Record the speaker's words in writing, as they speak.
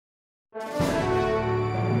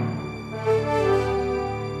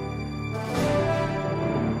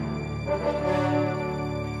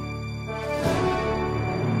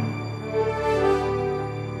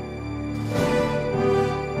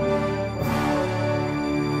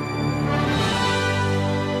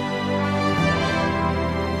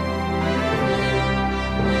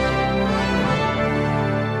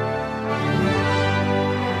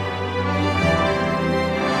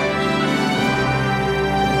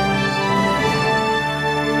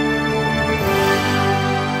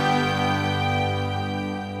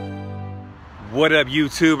What up,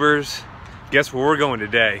 YouTubers? Guess where we're going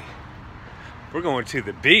today? We're going to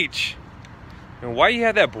the beach. And why you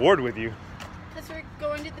have that board with you? Because we're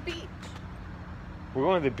going to the beach. We're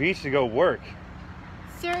going to the beach to go work.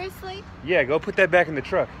 Seriously? Yeah, go put that back in the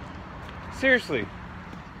truck. Seriously.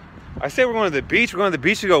 I said we're going to the beach. We're going to the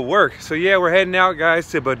beach to go work. So yeah, we're heading out, guys,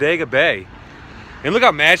 to Bodega Bay. And look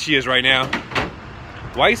how mad she is right now.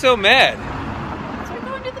 Why are you so mad? Because we're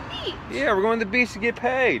going to the beach. Yeah, we're going to the beach to get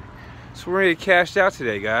paid. So we're gonna get cashed out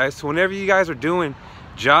today, guys. So whenever you guys are doing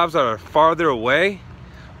jobs that are farther away,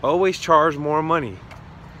 always charge more money.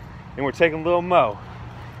 And we're taking Lil Mo,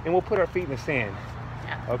 and we'll put our feet in the sand.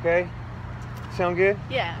 Yeah. Okay? Sound good?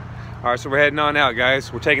 Yeah. All right, so we're heading on out,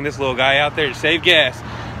 guys. We're taking this little guy out there to save gas.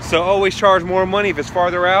 So always charge more money if it's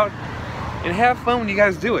farther out, and have fun when you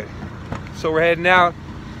guys do it. So we're heading out,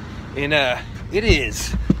 and it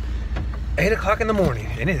is 8 o'clock in the morning,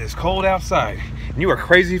 and it is cold outside. And you are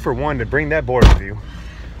crazy for wanting to bring that board with you.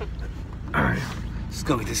 All right, let's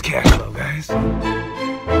go get this cash flow, guys.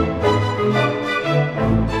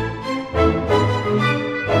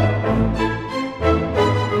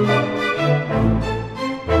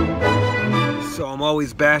 So I'm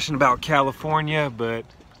always bashing about California, but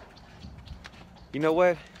you know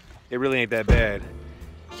what? It really ain't that bad.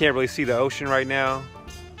 You can't really see the ocean right now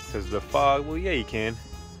because of the fog. Well, yeah, you can.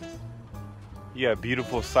 You got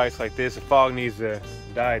beautiful sights like this. The fog needs to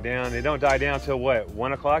die down. It don't die down till what,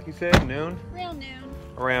 1 o'clock you said? Noon? Around noon.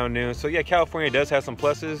 Around noon. So yeah, California does have some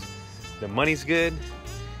pluses. The money's good.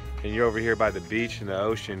 And you're over here by the beach and the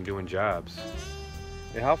ocean doing jobs.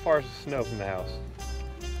 And how far is the snow from the house?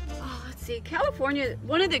 Oh, let's see. California,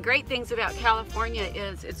 one of the great things about California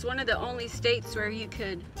is it's one of the only states where you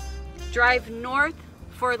could drive north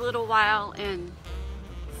for a little while and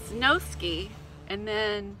snow ski, and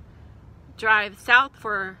then drive south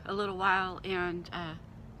for a little while and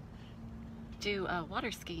do water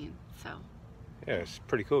skiing. So yeah, it's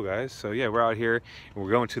pretty cool, guys. So yeah, we're out here and we're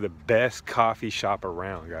going to the best coffee shop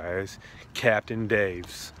around, guys. Captain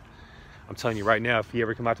Dave's. I'm telling you right now, if you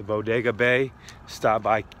ever come out to Bodega Bay, stop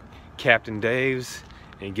by Captain Dave's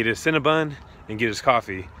and get a Cinnabon and get his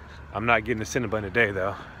coffee. I'm not getting a Cinnabon today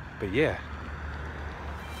though, but yeah.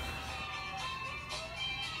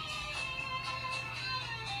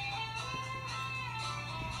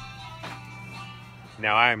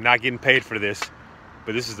 Now, I am not getting paid for this,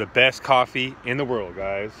 but this is the best coffee in the world,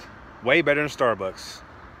 guys. Way better than Starbucks.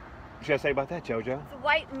 What you gotta say about that, JoJo? it's a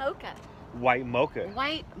white mocha. White mocha.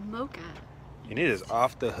 White mocha. And it is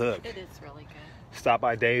off the hook. It is really good. Stop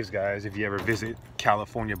by Dave's, guys, if you ever visit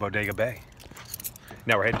California Bodega Bay.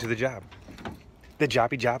 Now we're heading to the job. The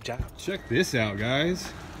job. Check this out,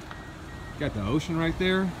 guys. Got the ocean right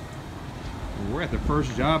there. We're at the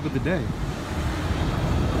first job of the day.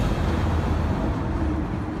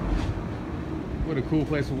 What a cool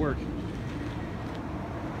place to work.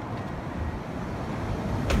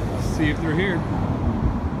 Let's see if they're here.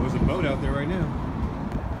 There's a boat out there right now.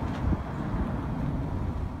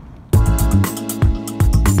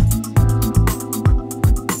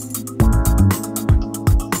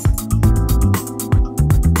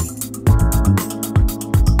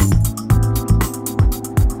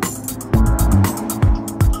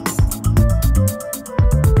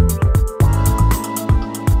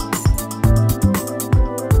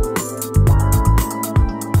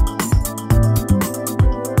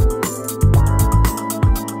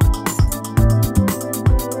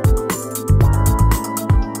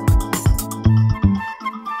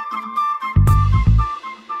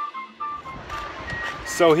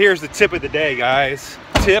 So here's the tip of the day, guys.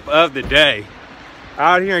 Tip of the day.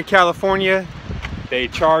 Out here in California, they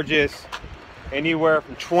charge us anywhere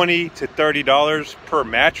from $20 to $30 per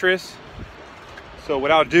mattress. So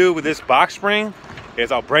what I'll do with this box spring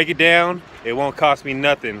is I'll break it down. It won't cost me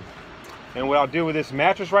nothing. And what I'll do with this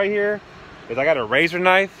mattress right here is I got a razor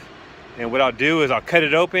knife. And what I'll do is I'll cut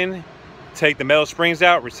it open, take the metal springs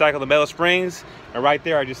out, recycle the metal springs. And right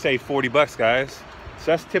there, I just saved 40 bucks, guys.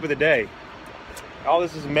 So that's the tip of the day. All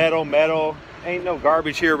this is metal. Ain't no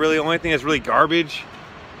garbage here, really. The only thing that's really garbage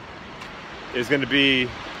is gonna be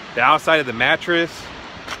the outside of the mattress,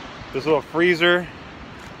 this little freezer,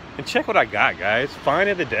 and check what I got, guys. Find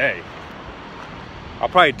of the day. I'll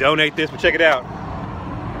probably donate this, but check it out.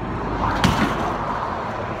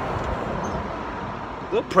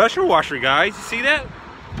 Little pressure washer, guys. You see that?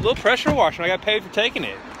 Little pressure washer. I got paid for taking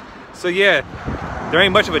it. So yeah, there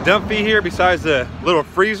ain't much of a dump fee here besides the little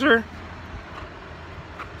freezer.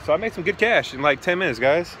 So I made some good cash in like 10 minutes,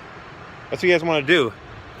 guys. That's what you guys want to do.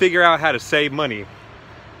 Figure out how to save money.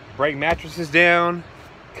 Break mattresses down,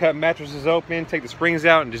 cut mattresses open, take the springs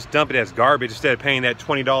out, and just dump it as garbage instead of paying that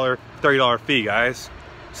 $20, $30 fee, guys.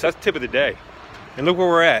 So that's the tip of the day. And look where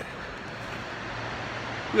we're at.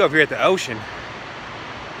 We're over here at the ocean.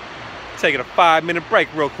 Taking a 5-minute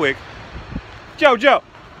break real quick. JoJo!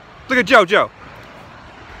 Look at JoJo.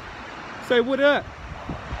 Say what up?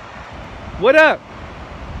 What up?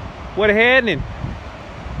 What happening?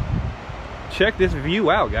 Check this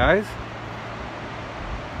view out, guys.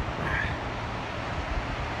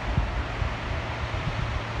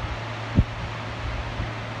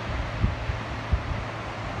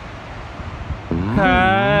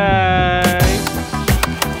 Hi.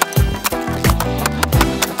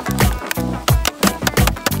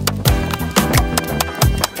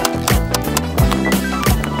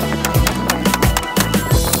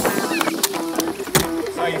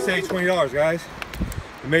 So you save $20, guys.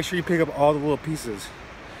 And make sure you pick up all the little pieces.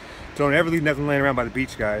 Don't ever leave nothing laying around by the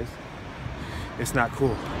beach, guys. It's not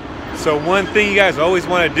cool. So one thing you guys always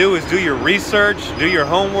want to do is do your research, do your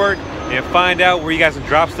homework, and find out where you guys can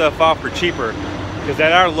drop stuff off for cheaper. Because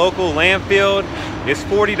at our local landfill, it's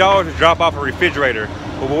 $40 to drop off a refrigerator.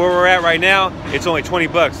 But where we're at right now, it's only 20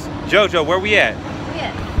 bucks. JoJo, where we at? We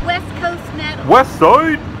at West Coast Metal. West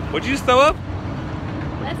Side? What'd you just throw up?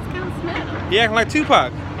 West Coast Metal. You acting like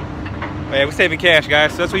Tupac. Yeah, we're saving cash,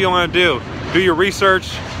 guys. So that's what you want to do. Do your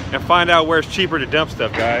research and find out where it's cheaper to dump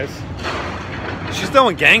stuff, guys. She's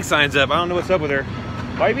throwing gang signs up. I don't know what's up with her.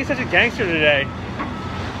 Why you be such a gangster today?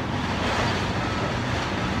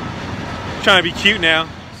 Trying to be cute now.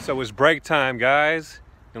 So it's break time, guys.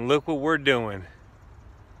 And look what we're doing.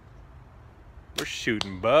 We're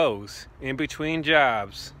shooting bows in between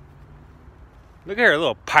jobs. Look at her,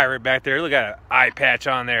 little pirate back there. Look at an eye patch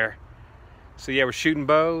on there. So yeah, we're shooting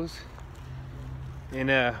bows. And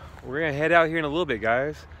we're gonna head out here in a little bit,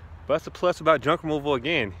 guys. But that's the plus about junk removal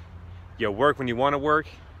again. You work when you want to work.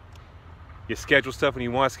 You schedule stuff when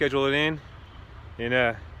you want to schedule it in.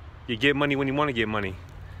 And you get money when you want to get money.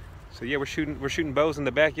 So yeah, we're shooting bows in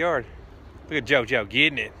the backyard. Look at JoJo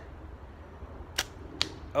getting it.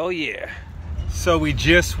 Oh yeah. So we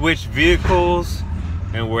just switched vehicles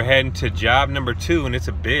and we're heading to job number 2, and it's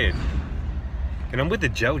a bid. And I'm with the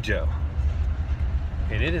JoJo.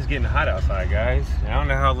 And it is getting hot outside, guys. I don't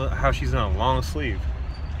know how she's on a long sleeve.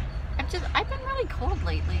 I've been really cold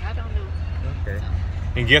lately. I don't know. Okay. So.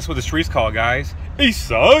 And guess what the street's called, guys? East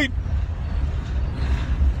Side.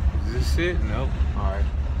 Is this it? Nope. All right.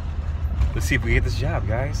 Let's see if we get this job,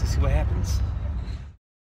 guys. Let's see what happens.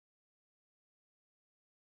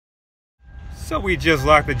 So we just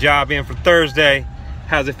locked the job in for Thursday.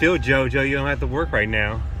 How's it feel, JoJo? You don't have to work right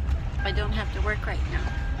now. I don't have to work right now.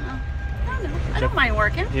 Well, I don't know. I don't mind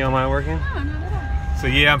working. You don't mind working? No, not at all. So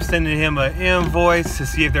yeah, I'm sending him an invoice to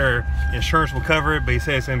see if their insurance will cover it, but he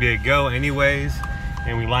said it's gonna be a go anyways.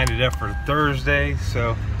 And we lined it up for Thursday,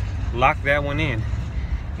 so lock that one in.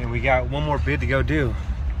 And we got one more bid to go do.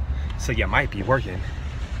 So you might be working.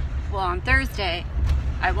 Well, on Thursday,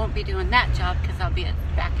 I won't be doing that job because I'll be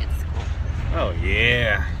back at school. Oh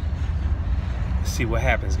yeah. Let's see what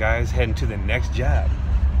happens, guys. Heading to the next job.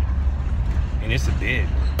 And it's a bid.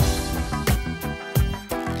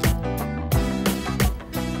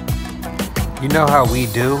 You know how we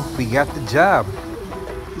do. We got the job.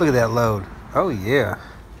 Look at that load. Oh yeah.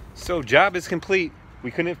 So job is complete.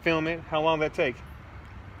 We couldn't film it. How long did that take?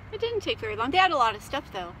 It didn't take very long. They had a lot of stuff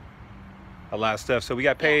though. A lot of stuff. So we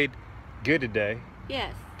got paid good today.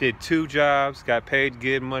 Yes. Did 2 jobs, got paid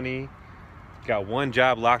good money. Got 1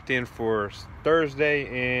 job locked in for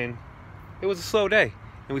Thursday, and it was a slow day.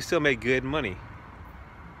 And we still made good money.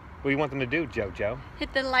 What do you want them to do, JoJo?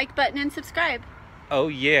 Hit the like button and subscribe. Oh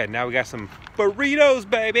yeah, now we got some burritos,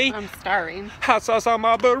 baby. I'm starving. Hot sauce on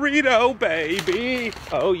my burrito, baby.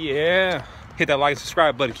 Oh yeah. Hit that like and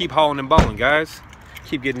subscribe button. Keep hauling and balling, guys.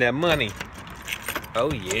 Keep getting that money.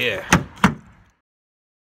 Oh yeah.